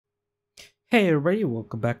Hey everybody,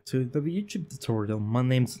 welcome back to the YouTube tutorial. My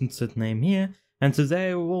name's Name here, and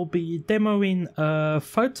today we'll be demoing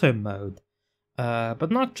photo mode.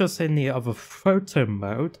 But not just any other photo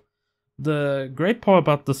mode. The great part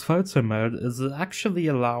about this photo mode is it actually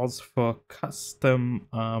allows for custom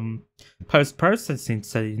post-processing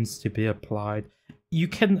settings to be applied. You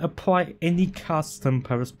can apply any custom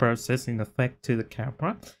post-processing effect to the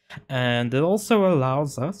camera, and it also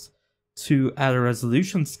allows us to add a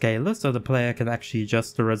resolution scaler so the player can actually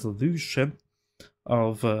adjust the resolution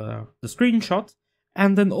of the screenshot,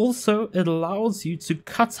 and then also it allows you to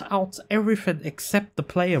cut out everything except the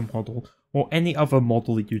player model or any other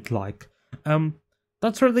model you'd like.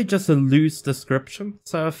 That's really just a loose description,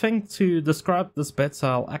 so I think to describe this better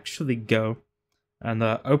I'll actually go and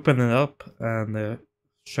open it up and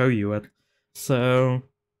show you it. So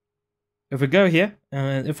if we go here,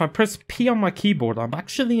 and if I press P on my keyboard, I'm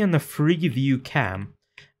actually in a free view cam.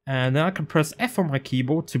 And then I can press F on my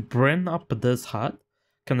keyboard to bring up this HUD.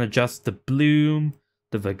 Can adjust the bloom,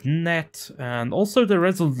 the vignette, and also the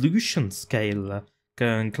resolution scaler.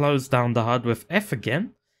 Can close down the HUD with F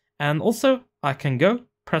again. And also, I can go,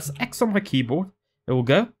 press X on my keyboard. It will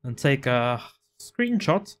go and take a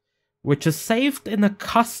screenshot, which is saved in a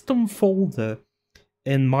custom folder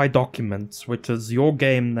in my documents, which is your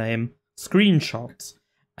game name, screenshots.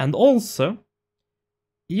 And also,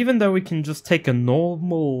 even though we can just take a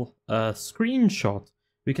normal screenshot,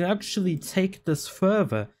 we can actually take this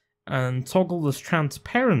further and toggle this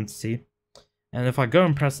transparency. And if I go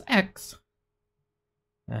and press X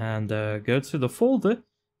and go to the folder,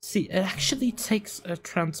 see, it actually takes a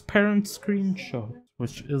transparent screenshot,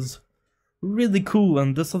 which is really cool,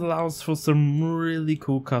 and this allows for some really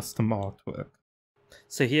cool custom artwork.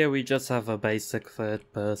 So here we just have a basic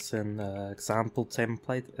third-person example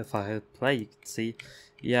template. If I hit play, you can see,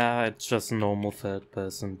 yeah, it's just a normal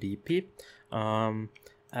third-person BP.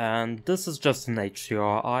 And this is just an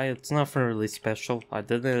HDRI. It's nothing really special. I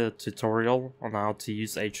did a tutorial on how to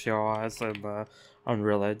use HDRIs in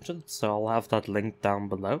Unreal Engine, so I'll have that link down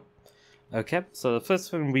below. Okay, so the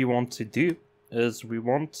first thing we want to do is we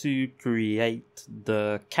want to create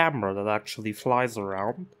the camera that actually flies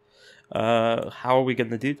around. How are we going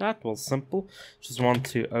to do that? Well, simple. Just want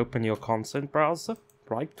to open your content browser,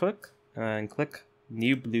 right click, and click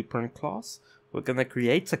New Blueprint Class. We're going to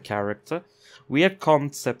create a character. Weird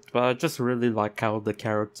concept, but I just really like how the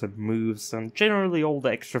character moves and generally all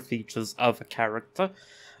the extra features of a character.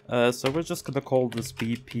 So we're just going to call this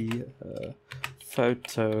BP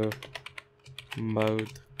Photo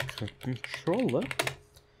Mode Controller.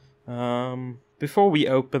 Before we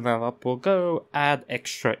open that up, we'll go add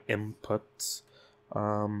extra inputs.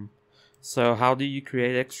 So how do you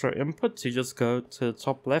create extra inputs? You just go to the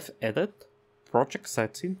top left, edit, project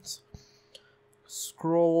settings,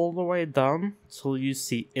 scroll all the way down till you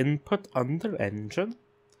see input under engine.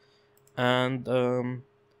 And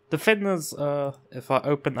the thing is, if I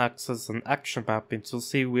open access and action mappings, you'll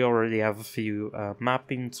see we already have a few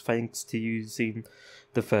mappings thanks to using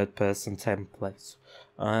the third person templates.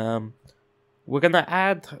 We're gonna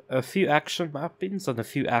add a few action mappings and a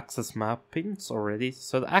few axis mappings already.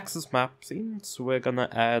 So the axis mappings, we're gonna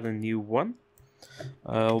add a new one.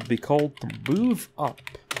 It'll be called Move Up.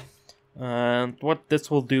 And what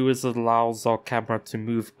this will do is it allows our camera to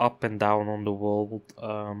move up and down on the world,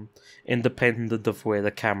 independent of where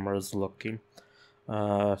the camera is looking.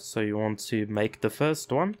 So you want to make the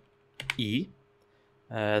first one E.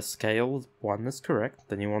 Scale 1 is correct.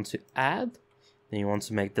 Then you want to add. Then you want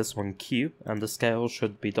to make this one Q, and the scale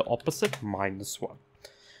should be the opposite, -1.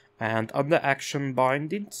 And under action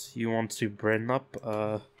bindings, you want to bring up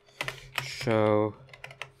show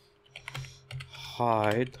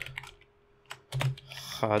hide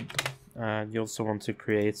HUD, and you also want to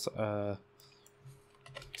create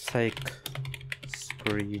take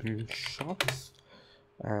screenshots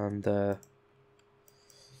and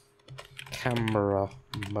camera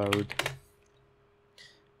mode.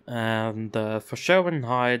 And for show and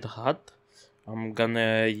hide HUD, I'm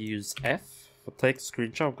gonna use F. For take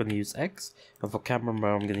screenshot, I'm gonna use X. And for camera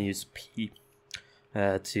mode, I'm gonna use P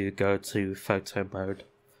to go to photo mode.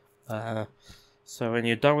 So when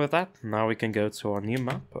you're done with that, now we can go to our new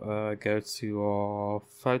map. Go to our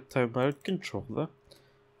photo mode controller.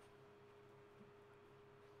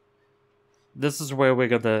 This is where we're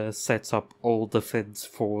gonna set up all the things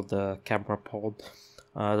for the camera pod.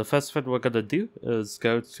 The first thing we're gonna do is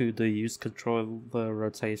go to the use controller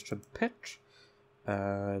rotation pitch,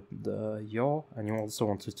 yaw, and you also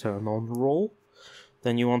want to turn on roll.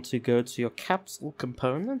 Then you want to go to your capsule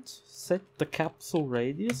component, set the capsule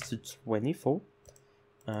radius to 24,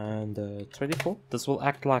 and 24. This will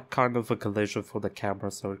act like kind of a collision for the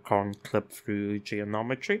camera, so it can't clip through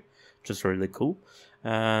geometry, which is really cool.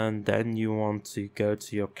 And then you want to go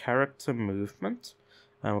to your character movement,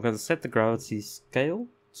 and we're going to set the gravity scale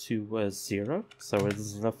to 0, so it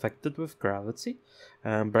isn't affected with gravity.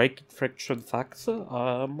 And break friction factor,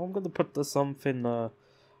 I'm going to put this something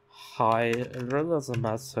high. It really doesn't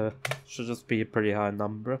matter, should just be a pretty high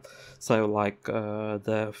number. So like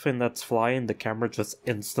the thing that's flying, the camera just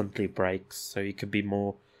instantly brakes, so you can be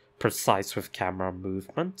more precise with camera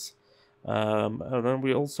movement. And then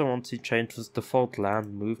we also want to change this default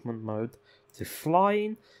land movement mode to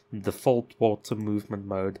flying, and default water movement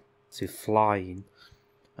mode to flying.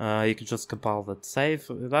 You can just compile that save.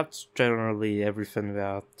 That's generally everything we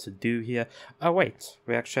have to do here. Oh wait,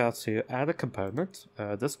 we actually have to add a component.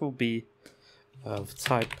 This will be of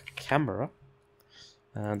type camera.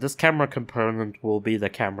 This camera component will be the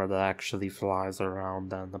camera that actually flies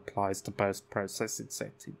around and applies the post-processing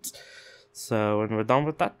settings. So when we're done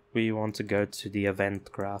with that, we want to go to the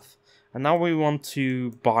event graph. And now we want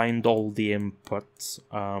to bind all the inputs.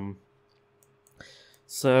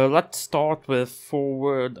 So let's start with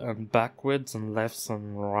forward and backwards and left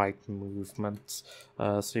and right movements.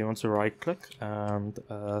 So you want to right click and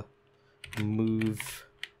move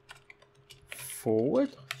forward.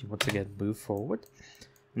 You want to get move forward.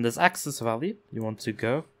 And this axis value, you want to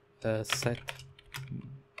go set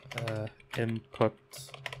input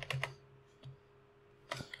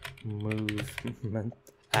movement,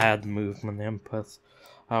 add movement input.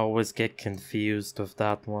 I always get confused with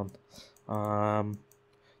that one.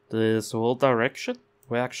 This whole direction,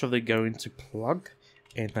 we're actually going to plug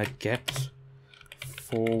in a get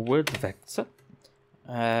forward vector,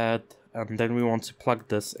 and then we want to plug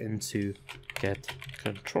this into get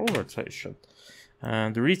control rotation.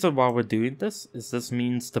 And the reason why we're doing this is this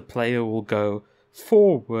means the player will go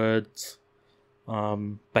forward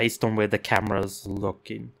based on where the camera is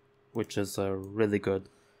looking, which is really good.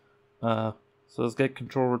 So let's get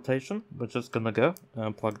control rotation. We're just gonna go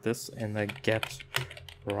and plug this in a get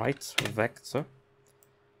right vector,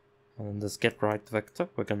 and this get right vector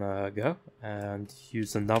we're gonna go and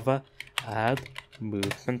use another add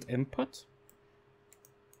movement input,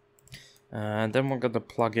 and then we're gonna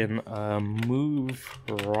plug in a move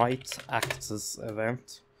right axis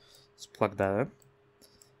event. Let's plug that in.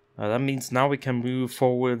 That means now we can move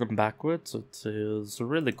forward and backwards. It is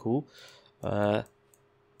really cool, but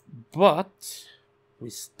we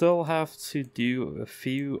still have to do a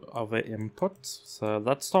few other inputs. So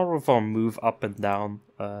let's start with our move up and down,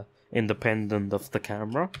 independent of the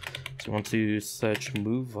camera. So you want to search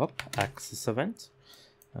move up axis event.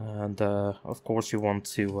 And of course you want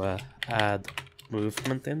to add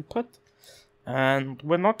movement input. And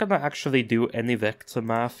we're not going to actually do any vector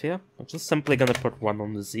math here. We're just simply going to put 1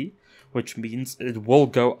 on the Z, which means it will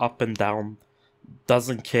go up and down.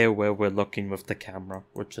 Doesn't care where we're looking with the camera,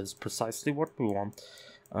 which is precisely what we want.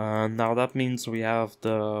 Now that means we have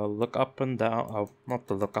the look up and down, not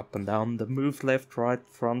the look up and down, the move left, right,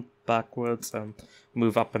 front, backwards, and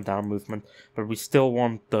move up and down movement. But we still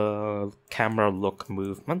want the camera look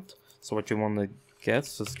movement. So what you want to get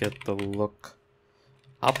is just get the look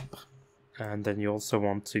up, and then you also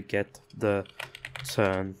want to get the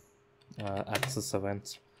turn axis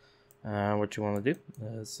event. What you want to do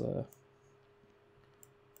is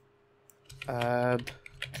add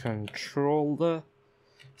controller.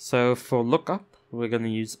 So for lookup, we're going to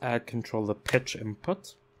use add controller pitch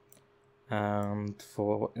input, and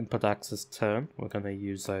for input axis turn, we're going to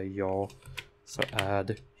use a yaw. So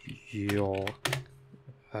add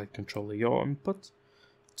controller yaw input.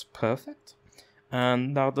 It's perfect.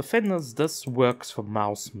 And now the thing is, this works for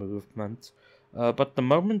mouse movement, but the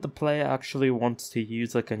moment the player actually wants to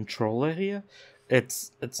use a controller here,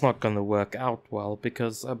 it's not going to work out well,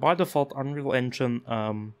 because by default Unreal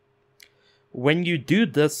Engine, when you do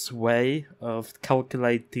this way of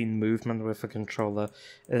calculating movement with a controller,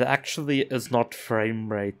 it actually is not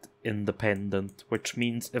frame rate independent, which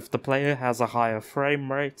means if the player has a higher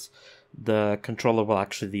frame rate, the controller will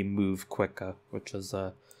actually move quicker, which is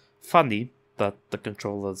funny that the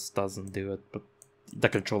controllers doesn't do it, but the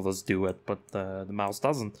controllers do it, but the mouse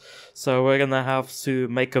doesn't. So we're gonna have to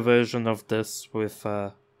make a version of this with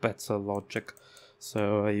better logic.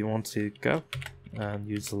 So you want to go and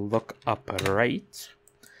use the look up rate,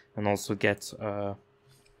 and also get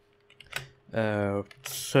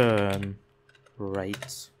turn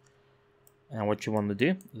rate. And what you want to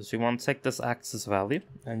do is you want to take this axis value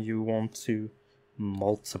and you want to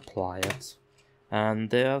multiply it. And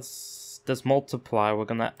there's this multiply, we're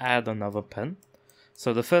gonna add another pin.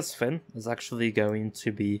 So the first pin is actually going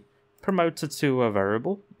to be promote it to a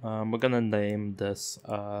variable. We're gonna name this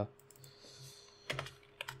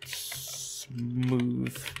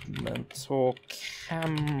movement or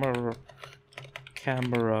camera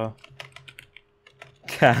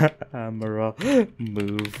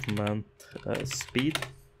movement speed.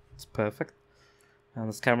 It's perfect. And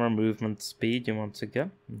this camera movement speed you want to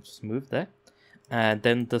go, just move there. And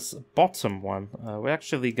then this bottom one, we're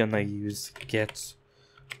actually gonna use get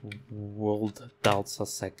world delta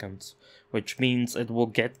seconds, which means it will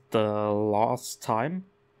get the last time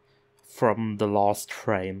from the last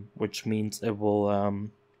frame, which means it will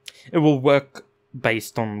work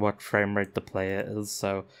based on what frame rate the player is,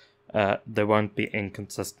 so there won't be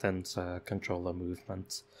inconsistent controller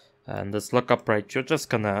movements. And this lookup rate, you're just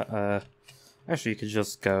gonna actually you could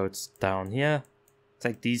just go down here,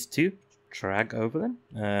 take these two, drag over them,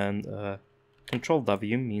 and Control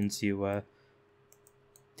W means you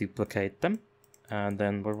duplicate them. And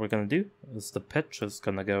then what we're gonna do is the pitch is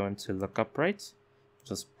gonna go into lookup rate.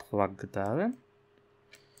 Just plug that in.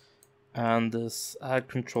 And this add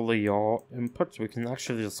controller yaw input, we can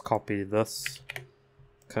actually just copy this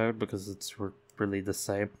code because it's really the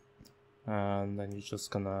same. And then you're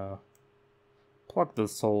just gonna plug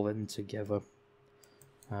this all in together.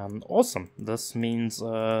 Awesome. This means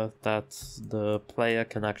that the player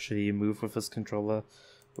can actually move with his controller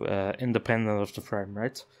independent of the frame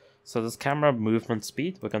rate. So this camera movement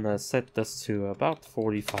speed, we're gonna set this to about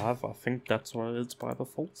 45. I think that's what it is by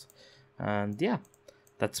default. And yeah,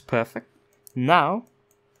 that's perfect. Now,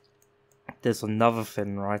 there's another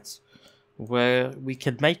thing, right, where we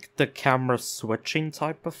can make the camera switching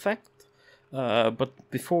type effect. But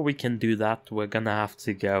before we can do that, we're gonna have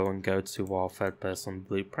to go to our third-person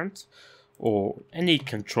blueprint, or any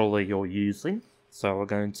controller you're using. So we're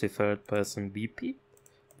going to third-person BP,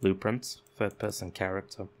 blueprint, third-person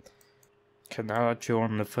character. Okay, now that you're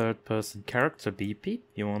on the third-person character BP,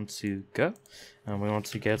 you want to go, and we want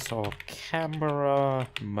to get our camera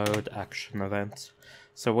mode action event.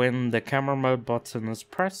 So when the camera mode button is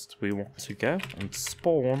pressed, we want to go and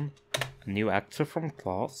spawn a new actor from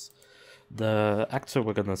class. The actor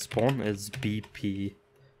we're gonna spawn is BP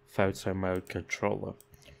photo mode controller.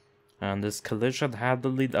 And this collision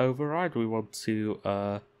handling override, we want to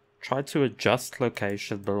try to adjust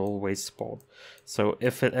location but always spawn. So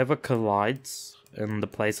if it ever collides in the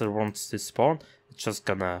place it wants to spawn, it's just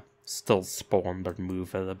gonna still spawn but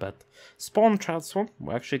move it a bit. Spawn transform,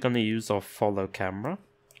 we're actually gonna use our follow camera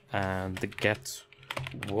and the get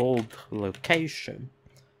world location.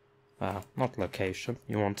 Not location,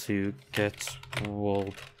 you want to get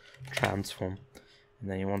world transform, and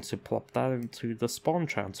then you want to plop that into the spawn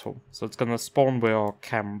transform. So it's gonna spawn where our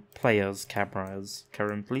player's camera is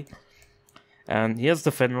currently. And here's the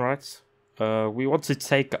thing, right? We want to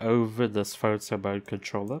take over this photo mode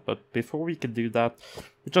controller, but before we can do that,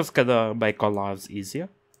 we're just gonna make our lives easier.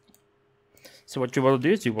 So what you want to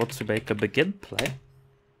do is you want to make a begin play,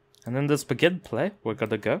 and in this begin play, we're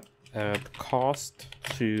gonna go cast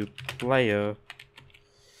to player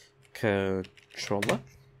controller,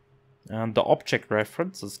 and the object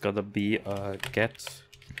reference is gonna be get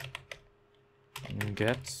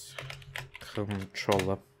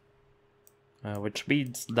controller, which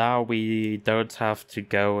means now we don't have to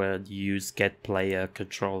go and use get player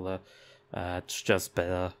controller. It's just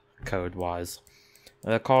better code wise.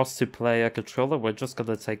 Cast to player controller, we're just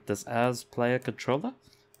gonna take this as player controller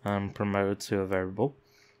and promote it to a variable.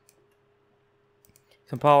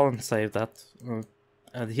 Compile and save that.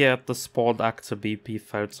 And here at the spawn actor BP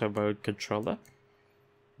photo mode controller,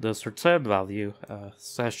 this return value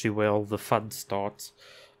is actually where all the fun starts.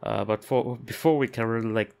 But before we can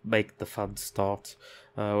really make the fun start,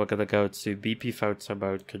 we're gonna go to BP photo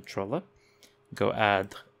mode controller, go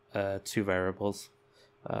add two variables.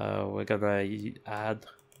 We're gonna add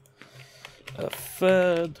a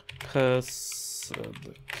third person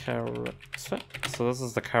character. So this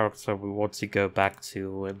is the character we want to go back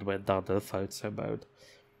to when we're done the photo mode.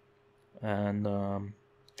 And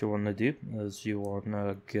what you want to do is you want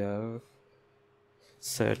to go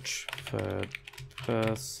search third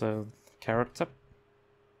person character.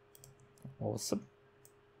 Awesome.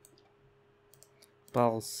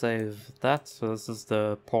 I'll save that. So this is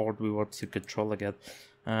the part we want to control again.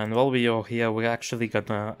 And while we are here, we're actually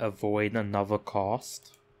gonna avoid another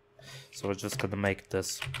cast. So we're just gonna make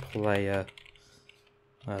this player,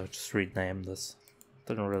 just rename this.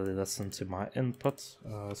 Didn't really listen to my input,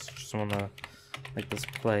 so just wanna make this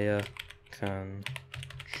player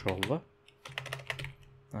controller.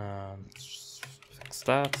 And just fix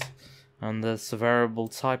that. And this variable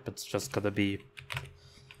type, it's just gonna be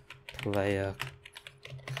player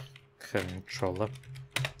controller.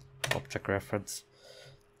 object reference.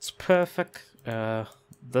 It's perfect.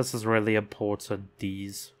 This is really important,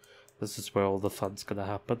 this is where all the fun's gonna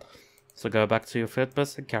happen. So go back to your third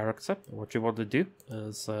person character. What you want to do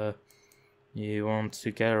is you want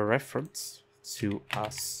to get a reference to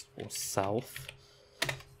us or self.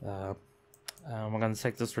 And we're gonna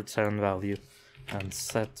take this return value and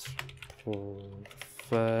set for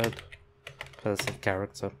third person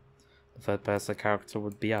character. The third person character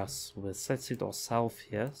would be us. We'll set it ourselves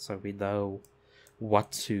here so we know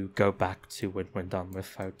what to go back to when we're done with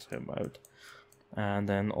photo mode. And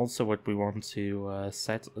then also what we want to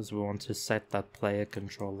set is we want to set that player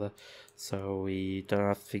controller so we don't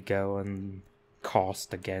have to go and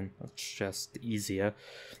cast again. It's just easier.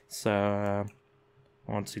 So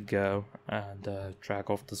I want to go and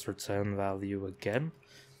drag off this return value again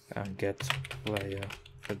and get player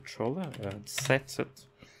controller and set it.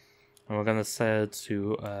 And we're gonna set it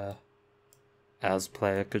to as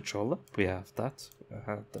player controller. We have that.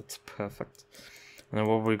 That's perfect. And then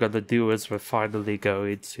what we're gonna do is we're finally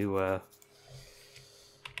going to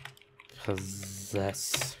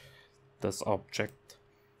possess this object.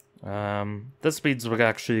 This means we're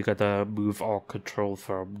actually gonna move our control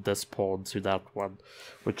from this pawn to that one,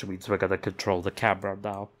 which means we're gonna control the camera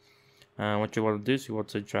now. What you want to do is you want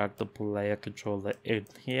to drag the player controller in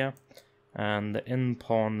here, and the in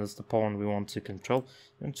pawn is the pawn we want to control.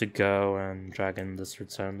 You want to go and drag in this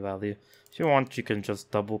return value. If you want, you can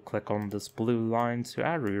just double click on this blue line to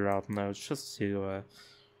add reroute nodes, just to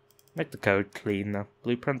make the code cleaner.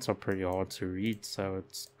 Blueprints are pretty hard to read, so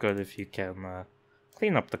it's good if you can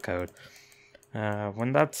clean up the code.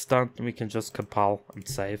 When that's done, we can just compile and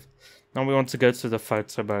save. Now we want to go to the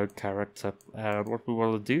photo mode character. What we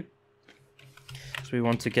want to do is we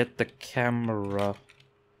want to get the camera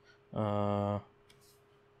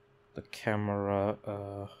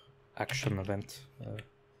action event,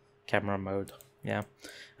 camera mode. Yeah,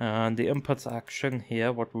 and the input action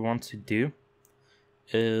here, what we want to do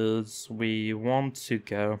is we want to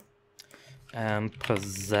go and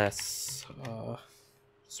possess,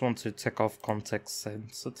 just want to tick off context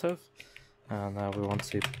sensitive, and now we want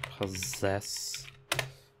to possess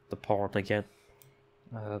the pawn again,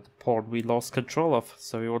 the pawn we lost control of.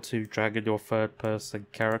 So we want to drag in your third person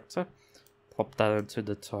character, plop that into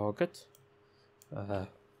the target.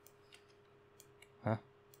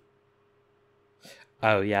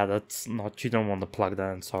 Oh yeah, that's not, you don't want to plug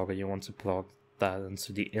that in target, you want to plug that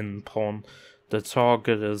into the in pawn. The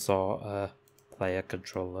target is our player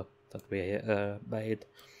controller that we made.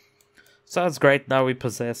 So that's great, now we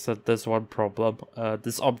possess it. There's one problem,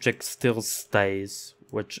 this object still stays,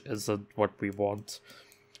 which isn't what we want.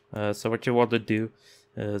 So what you want to do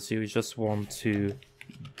is you just want to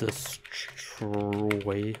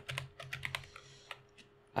destroy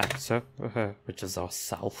actor, which is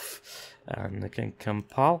ourself, and we can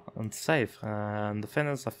compile and save. And the thing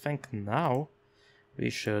is, I think now we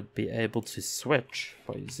should be able to switch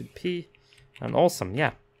by using P, and awesome,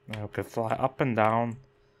 yeah, now we can fly up and down,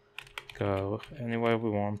 go anywhere we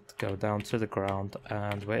want, go down to the ground,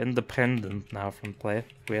 and we're independent now from player.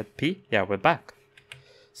 We had P, yeah, we're back,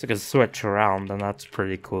 so we can switch around, and that's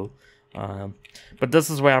pretty cool. But this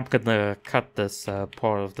is where I'm gonna cut this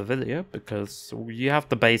part of the video, because you have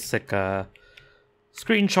the basic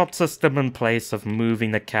screenshot system in place of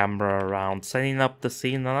moving the camera around, setting up the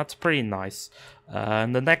scene, and that's pretty nice.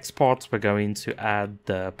 In the next part, we're going to add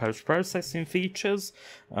the post-processing features,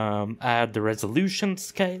 add the resolution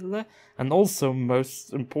scaler, and also,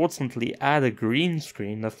 most importantly, add a green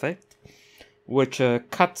screen effect, which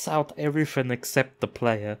cuts out everything except the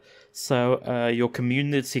player, so your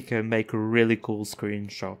community can make really cool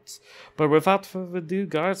screenshots. But without further ado,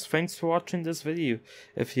 guys, thanks for watching this video.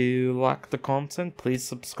 If you like the content, please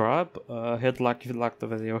subscribe, hit like if you liked the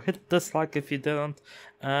video, hit dislike if you didn't,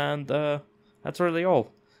 and that's really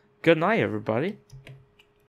all. Good night, everybody.